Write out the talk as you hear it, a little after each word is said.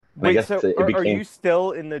And I Wait, guess so it are became you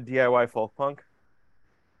still in the DIY folk punk?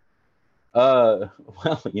 uh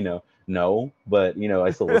well, no, but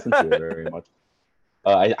I still listen to it very much.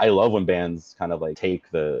 I love when bands kind of like take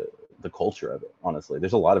the culture of it. Honestly,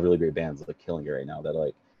 there's a lot of really great bands like killing it right now that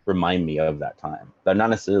like remind me of that time. They're not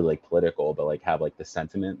necessarily like political, but like have like the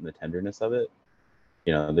sentiment and the tenderness of it.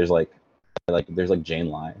 There's like Jane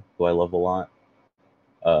Lai, who I love a lot.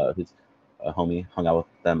 Who's a homie, hung out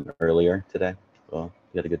with them earlier today. So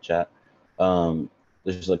we had a good chat. Um,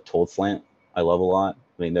 there's just like Told Slant, I love a lot.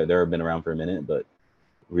 I mean, they've been around for a minute, but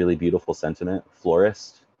really beautiful sentiment.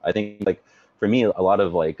 Florist, I think like for me, a lot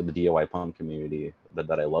of like the DIY punk community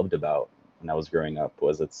that I loved about when I was growing up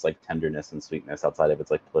was its like tenderness and sweetness outside of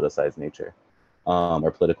its like politicized nature,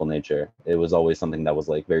 or political nature. It was always something that was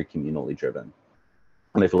like very communally driven.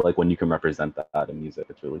 And I feel like when you can represent that in music,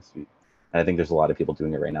 it's really sweet. And I think there's a lot of people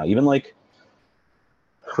doing it right now. Even like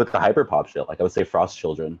with the hyperpop shit, like I would say Frost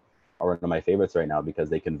Children are one of my favorites right now because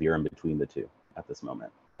they can veer in between the two at this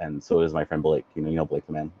moment. And so is my friend Blake. Blake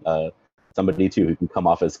the man. Somebody too who can come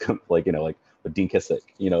off as like like with Dean Kissick.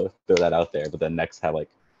 Throw that out there, but then next have like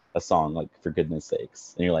a song like For Goodness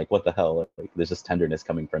Sakes, and you're like, what the hell? Like there's just tenderness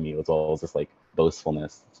coming from you as well as this like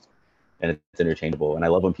boastfulness, and it's interchangeable. And I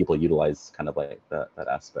love when people utilize kind of like that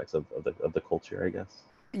aspects of the culture, I guess.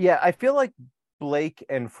 Yeah, I feel like Blake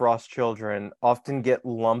and Frost Children often get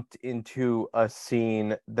lumped into a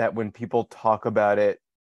scene that when people talk about it,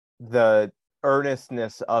 the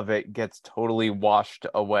earnestness of it gets totally washed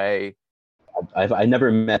away. I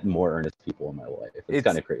never met more earnest people in my life. It's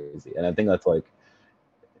kind It's of crazy, and I think that's like,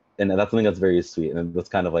 and that's something that's very sweet, and that's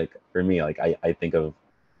kind of like for me, like I think of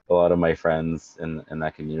a lot of my friends in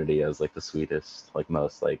that community as like the sweetest, like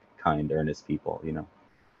most like kind, earnest people.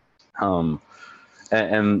 Um,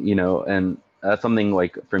 and that's something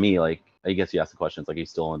like for me, like I guess you asked the questions, like are you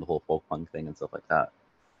still in the whole folk punk thing and stuff like that?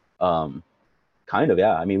 Um, Kind of,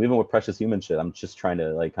 yeah. I mean, even with Precious Human shit, I'm just trying to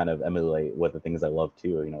like kind of emulate what the things I love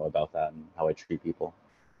too, about that and how I treat people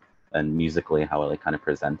and musically how I like kind of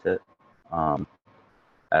present it,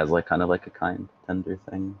 as like kind of like a kind, tender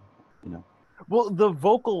thing, you know. well, the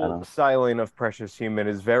I vocal don't. styling of Precious Human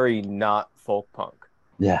is very not folk punk.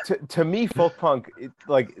 Yeah, To me, folk punk,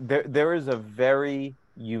 like there is a very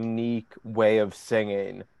unique way of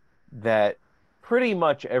singing that pretty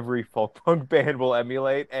much every folk punk band will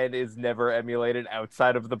emulate and is never emulated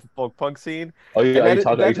outside of the folk punk scene. Oh, yeah. And Are you that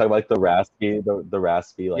talking like the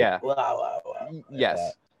raspy, like yeah, wow, wow, wow, like that?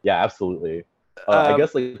 yes. Yeah, absolutely. I Um,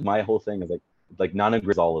 guess like my whole thing is like Nana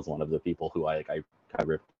Grizzle is one of the people who I kind of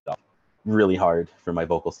ripped off really hard for my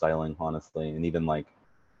vocal styling, honestly, and even like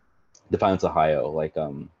Defiance Ohio, like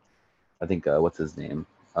I think what's his name,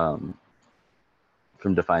 um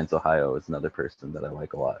from Defiance Ohio is another person that I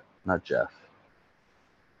like a lot. Not Jeff.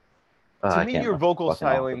 to I me, can't your vocal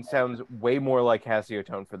fucking off. styling sounds way more like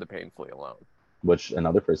Tone for the Painfully Alone. Which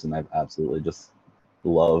another person I've absolutely just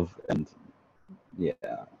love, and yeah,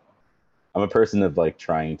 I'm a person of like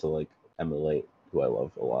trying to like emulate who I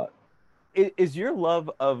love a lot. Is your love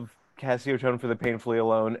of Tone for the Painfully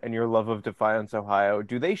Alone and your love of Defiance, Ohio,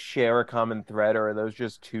 do they share a common thread, or are those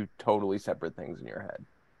just two totally separate things in your head?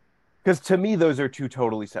 Because to me, those are two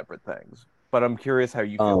totally separate things. But I'm curious how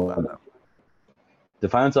you feel about Um, them.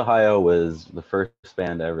 Defiance Ohio was the first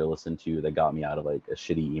band I ever listened to that got me out of like a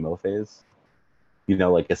shitty emo phase,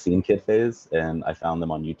 like a scene kid phase, and I found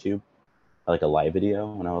them on YouTube, like a live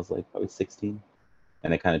video when I was like probably 16,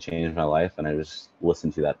 and it kind of changed my life, and I just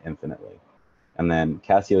listened to that infinitely. And then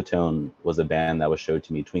Cassio Tone was a band that was showed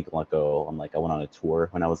to me, Twinkle Echo. I went on a tour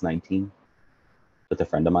when I was 19 with a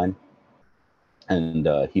friend of mine, and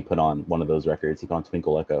he put on one of those records. He put on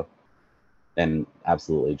Twinkle Echo, and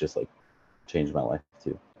absolutely just like changed my life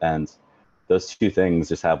too. And those two things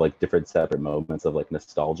just have like different separate moments of like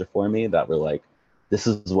nostalgia for me that were like, this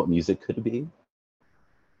is what music could be.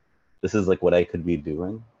 This is like what I could be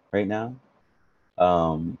doing right now.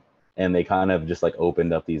 Um, and they kind of just like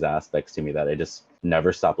opened up these aspects to me that I just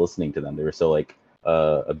never stopped listening to them. They were so like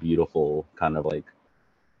a beautiful kind of like,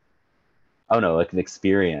 I don't know, like an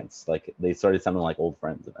experience. Like they started sounding like old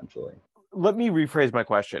friends eventually. Let me rephrase my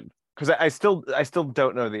question because I still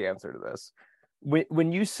don't know the answer to this.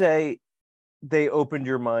 When you say they opened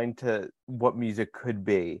your mind to what music could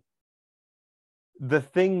be, the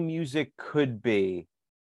thing music could be,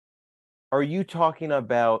 are you talking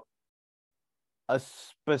about a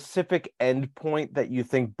specific endpoint that you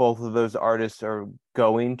think both of those artists are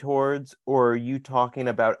going towards, or are you talking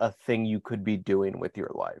about a thing you could be doing with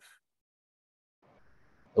your life?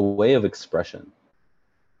 A way of expression,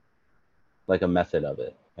 like a method of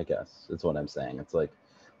it, I guess is what I'm saying. It's like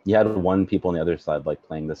you had one people on the other side like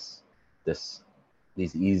playing this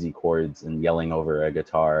these easy chords and yelling over a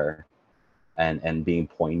guitar and being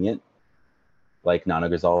poignant, like Nana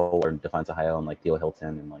Gazal or Defiance Ohio and like Theo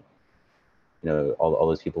Hilton and like, you know, all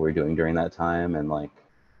those people were doing during that time. And like,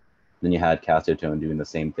 then you had Cassio Tone doing the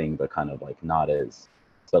same thing, but kind of like not as,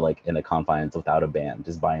 but like in the confines without a band,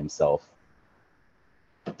 just by himself,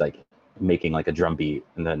 like making like a drum beat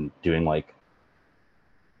and then doing like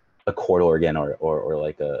a chord organ or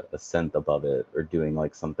like a synth above it, or doing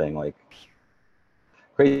like something like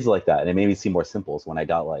crazy like that. And it made me see more simples when I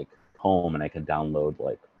got like home and I could download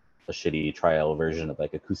like a shitty trial version of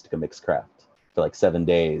like Acoustica Mixcraft for like 7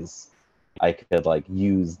 days. I could like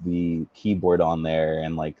use the keyboard on there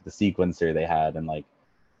and like the sequencer they had and like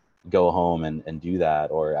go home and do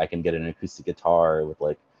that. Or I can get an acoustic guitar with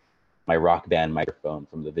like my Rock Band microphone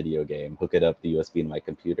from the video game, hook it up the USB in my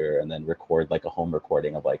computer, and then record like a home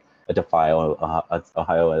recording of like a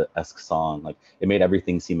Ohio-esque song. Like it made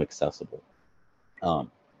everything seem accessible and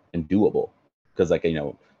doable. Because like, you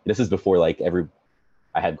know, this is before like I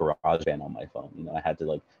had GarageBand on my phone. You know, I had to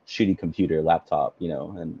like shitty computer, laptop, you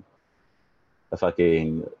know, and a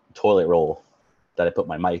fucking toilet roll that I put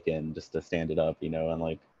my mic in just to stand it up, you know, and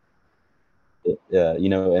like, yeah, you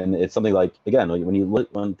know, and it's something like, again,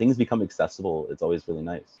 when things become accessible, it's always really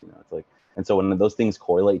nice, you know. It's like, and so when those things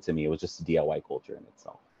correlate to me, it was just DIY culture in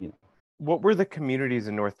itself, you know. What were the communities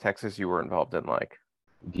in North Texas you were involved in like?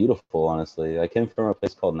 Beautiful, honestly. I came from a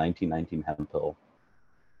place called 1919 Hemphill,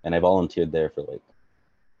 and I volunteered there for like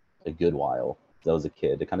a good while. I was a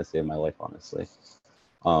kid. It kind of saved my life, honestly.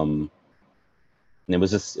 And it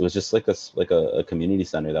was just like a community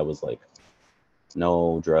center that was like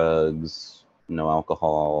no drugs, no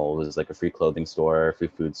alcohol. It was like a free clothing store, free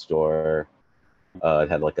food store. It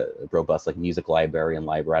had like a robust like music library and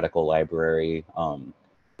radical library. It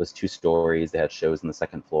was 2 stories. They had shows on the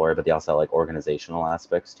 2nd floor, but they also had like organizational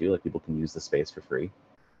aspects too. Like people can use the space for free.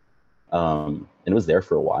 And it was there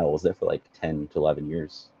for a while. It was there for like 10 to 11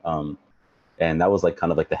 years. And that was like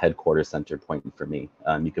kind of like the headquarters center point for me.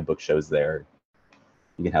 You could book shows there.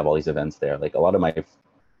 You can have all these events there. Like a lot of my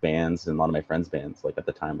bands and a lot of my friends' bands, like at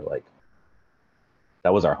the time, were like,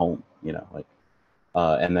 that was our home, you know, like,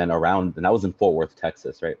 and then around, and that was in Fort Worth,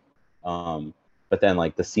 Texas, right? But then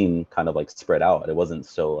like the scene kind of like spread out. It wasn't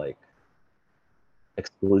so like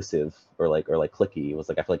exclusive or like clicky. It was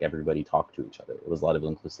like, I feel like everybody talked to each other. It was a lot of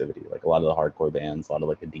inclusivity. Like a lot of the hardcore bands, a lot of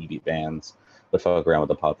like the D-beat bands would fuck around with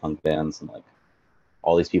the pop punk bands, and like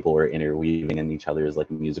all these people were interweaving in each other's like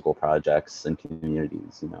musical projects and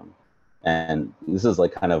communities, you know. And this is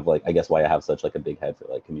like kind of like, I guess, why I have such like a big head for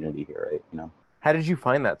like community here, right? You know. How did you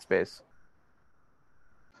find that space?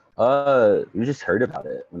 You just heard about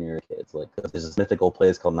it when you were kids. Like there's this mythical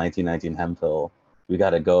place called 1919 Hemphill. We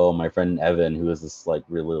gotta go. My friend Evan, who is this like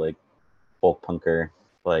really like folk punker,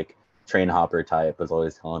 like train hopper type, was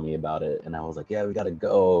always telling me about it, and I was like, yeah, we gotta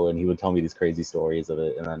go. And he would tell me these crazy stories of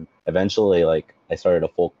it. And then eventually, like, I started a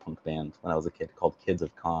folk punk band when I was a kid called Kids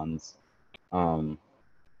of Cons, and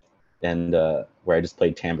where I just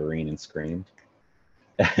played tambourine and screamed.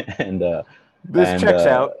 and This and checks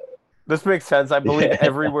out. This makes sense. I believe yeah,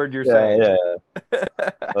 every word you're saying. yeah.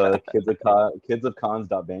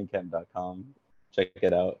 Kidsofcons.bandcamp.com. Check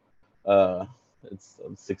it out. It's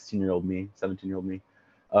 16-year-old me, 17-year-old me.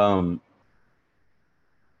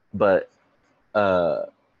 But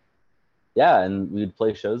yeah, and we'd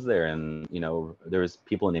play shows there, and you know, there was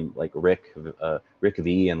people named like Rick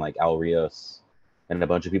V and like Al Rios and a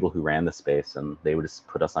bunch of people who ran the space, and they would just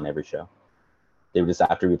put us on every show. They would just,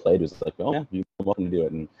 after we played, it was like, oh yeah, you're welcome to do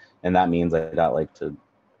it. And that means I got like to,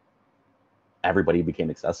 everybody became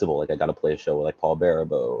accessible. Like I got to play a show with like Paul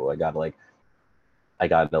Barabo. I got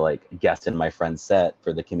to like guest in my friend's set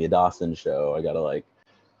for the Kimya Dawson show. I got to like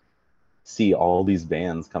see all these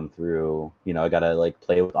bands come through. You know, I got to like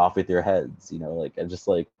play Off With Your Heads, you know, like I just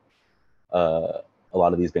like a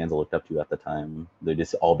lot of these bands I looked up to at the time, they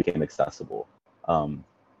just all became accessible. And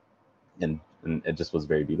it just was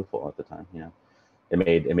very beautiful at the time, you know.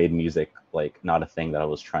 It made music like not a thing that I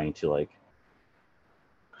was trying to like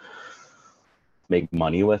make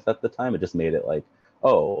money with at the time. It just made it like,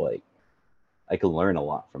 oh, like I could learn a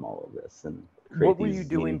lot from all of this and create. What were you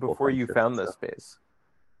doing before you found this space?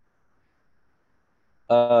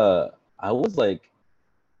 I was like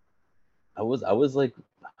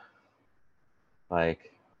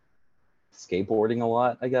skateboarding a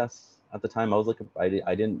lot, I guess. At the time, I was like, I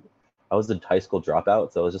was a high school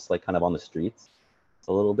dropout, so I was just like kind of on the streets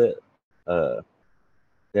a little bit.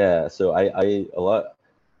 Yeah, so I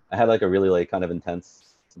had like a really like kind of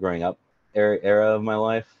intense growing up era of my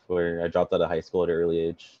life where I dropped out of high school at an early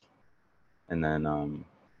age, and then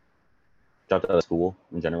dropped out of school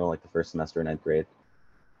in general, like the first semester in 9th grade.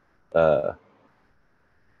 uh,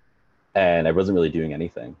 and I wasn't really doing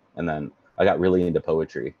anything. And then I got really into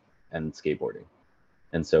poetry and skateboarding,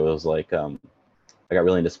 and so it was like I got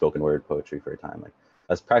really into spoken word poetry for a time. Like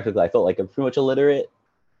that's practically I felt like I'm pretty much illiterate,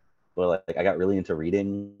 but like I got really into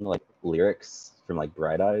reading like lyrics from like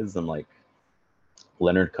Bright Eyes and like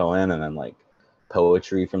Leonard Cohen, and then like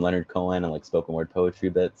poetry from Leonard Cohen and like spoken word poetry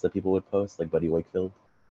bits that people would post, like Buddy Wakefield.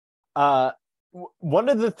 One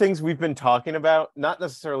of the things we've been talking about, not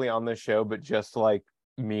necessarily on this show, but just like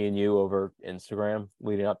me and you over Instagram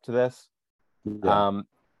leading up to this. Yeah.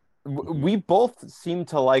 We both seem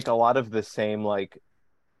to like a lot of the same like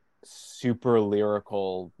super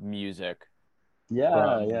lyrical music.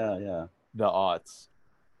 Yeah. The aughts,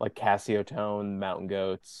 like Cassio Tone, Mountain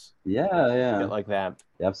Goats. Yeah. Shit like that.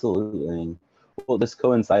 Absolutely. Well, this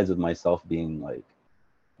coincides with myself being like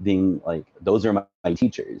those are my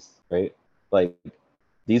teachers, right? Like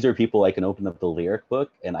these are people I can open up the lyric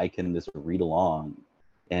book and I can just read along,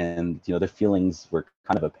 and you know their feelings were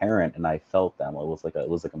kind of apparent and I felt them. It was like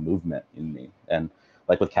a movement in me. And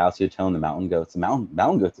like with Cassio Tone, the Mountain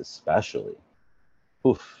Goats especially.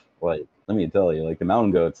 Oof, like let me tell you, like the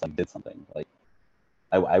Mountain Goats like did something. Like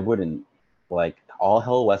I wouldn't like All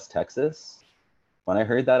Hell West Texas. When I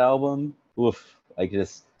heard that album, oof, I could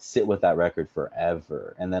just sit with that record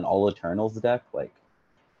forever. And then All Eternals deck, like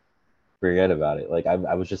forget about it. Like I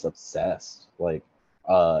was just obsessed. Like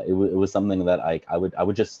it was something that I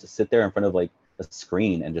would just sit there in front of like a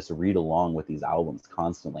screen and just read along with these albums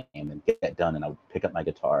constantly, and then get done and I would pick up my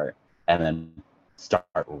guitar and then start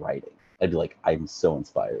writing. I'd be like, I'm so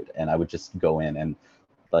inspired, and I would just go in and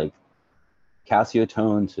like Cassio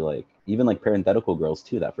Tone to like even like Parenthetical Girls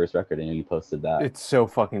too. That first record, I know you posted that. It's so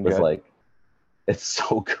fucking good. Like it's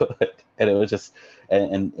so good, and it was just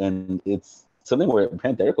and it's something where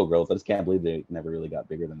Parenthetical Girls, I just can't believe they never really got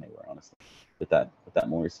bigger than they were, honestly, with that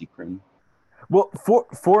Morrissey crew. Well,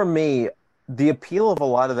 for me, the appeal of a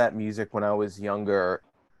lot of that music when I was younger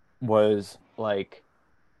was like,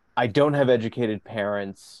 I don't have educated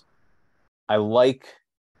parents. I like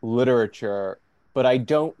literature, but I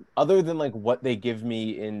don't, other than like what they give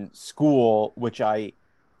me in school, which I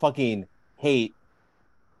fucking hate,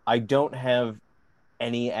 I don't have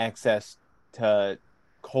any access to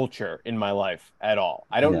culture in my life at all.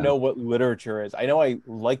 I don't know what literature is. I know I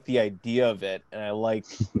like the idea of it and I like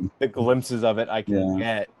the glimpses of it I can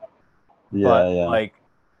get. But like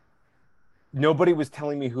nobody was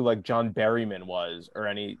telling me who like John Berryman was or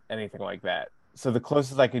anything like that. So the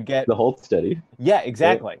closest I could get the Hold Steady. Yeah,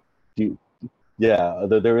 exactly. There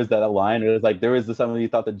was that line. It was like there was somebody who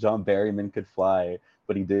thought that John Berryman could fly,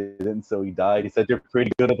 but he didn't, so he died. He said, "You're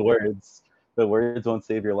pretty good at words. The words won't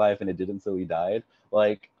save your life," and it didn't, so he died.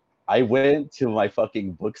 Like I went to my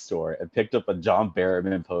fucking bookstore and picked up a John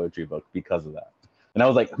Berryman poetry book because of that. And I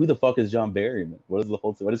was like, "Who the fuck is John Berryman?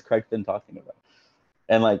 What is Craig Finn talking about?"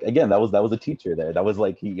 And like again, that was a teacher there. That was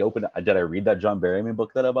like he opened. Did I read that John Berryman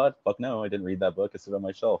book that I bought? Fuck no, I didn't read that book. It's on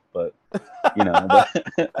my shelf, but you know,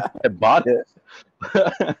 I bought it.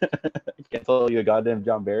 I can't tell you a goddamn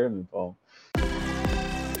John Berryman poem.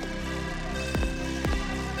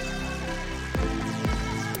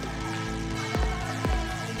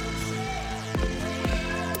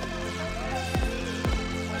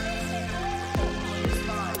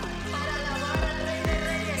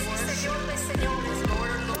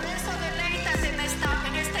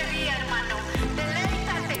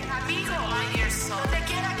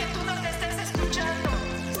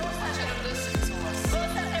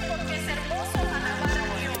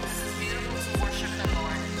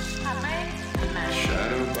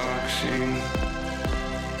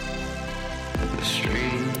 The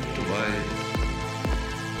strange light,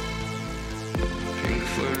 pink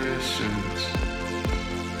fluorescence,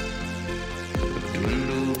 a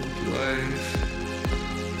dwindled life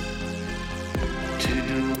to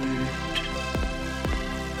dilute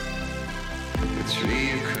its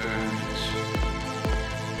reoccurrence.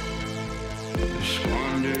 It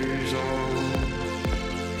squanders all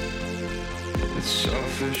its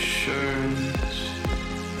self-assurance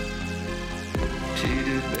to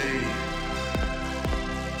debate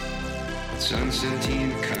its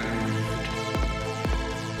unsentient kind,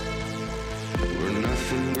 where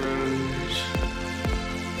nothing grows,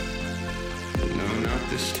 no, not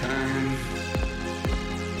this time,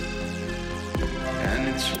 and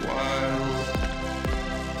it's wild,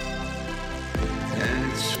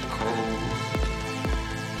 and it's cold,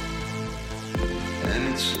 and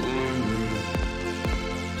it's lonely,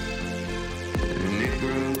 and it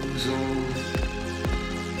grows old.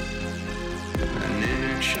 An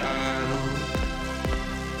inner child,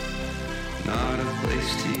 not a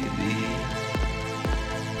place to be.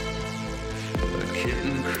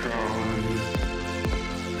 kitten crawling.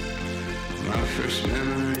 My first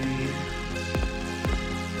memory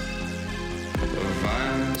of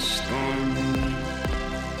violent storming.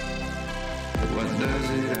 What does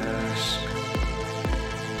it ask?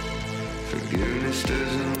 Forgiveness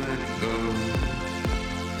doesn't let go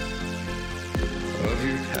of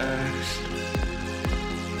your past,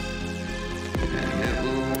 and it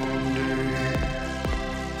will wander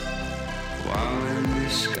while in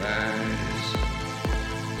disguise.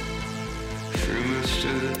 For most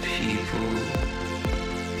of the people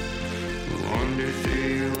who wander through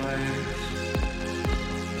your life,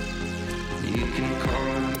 you can call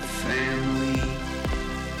them family,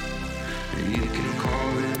 or you can call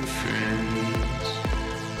them friends.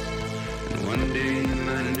 And one day you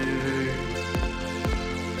might never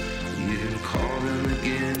even call them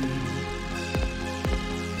again.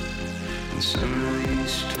 And some of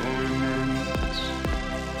these torments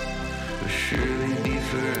will surely be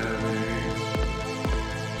forever.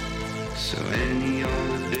 So any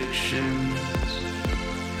old addictions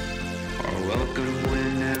are welcome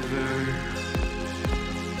whenever.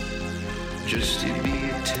 Just to be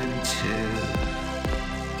attentive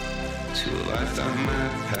to a life that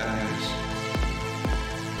might pass,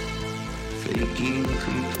 faking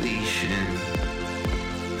completion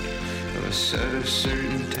of a set of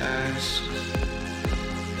certain tasks.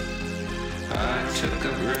 I took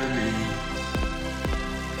up running,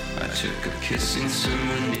 I took up kissing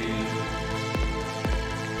someone new,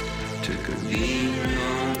 took up being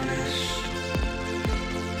honest,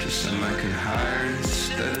 just so I could hire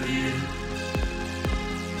instead of you.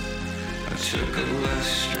 I took up less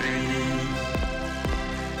straining,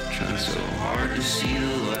 trying so hard to see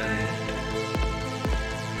the light.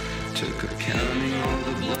 Took up counting all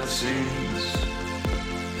the blessings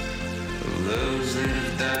of those that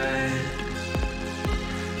have died.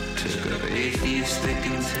 Took up atheistic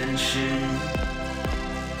intention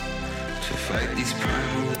to fight these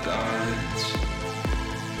primal gods.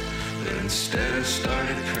 But instead I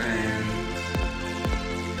started praying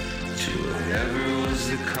to whatever was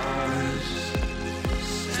the cause,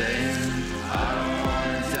 saying, I don't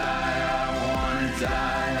wanna die, I don't wanna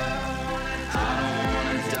die. I don't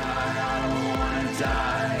wanna die, I don't wanna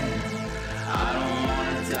die. I don't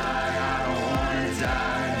wanna die, I don't wanna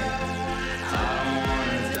die. I don't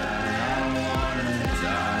wanna die, I don't wanna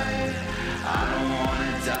die. I don't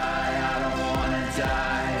wanna die, I don't wanna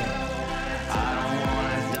die. I don't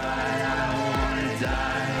wanna die, I don't wanna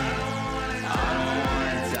die. I don't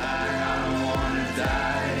wanna die, I don't wanna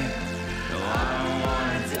die. No, I don't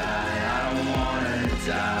wanna die, I don't wanna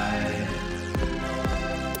die.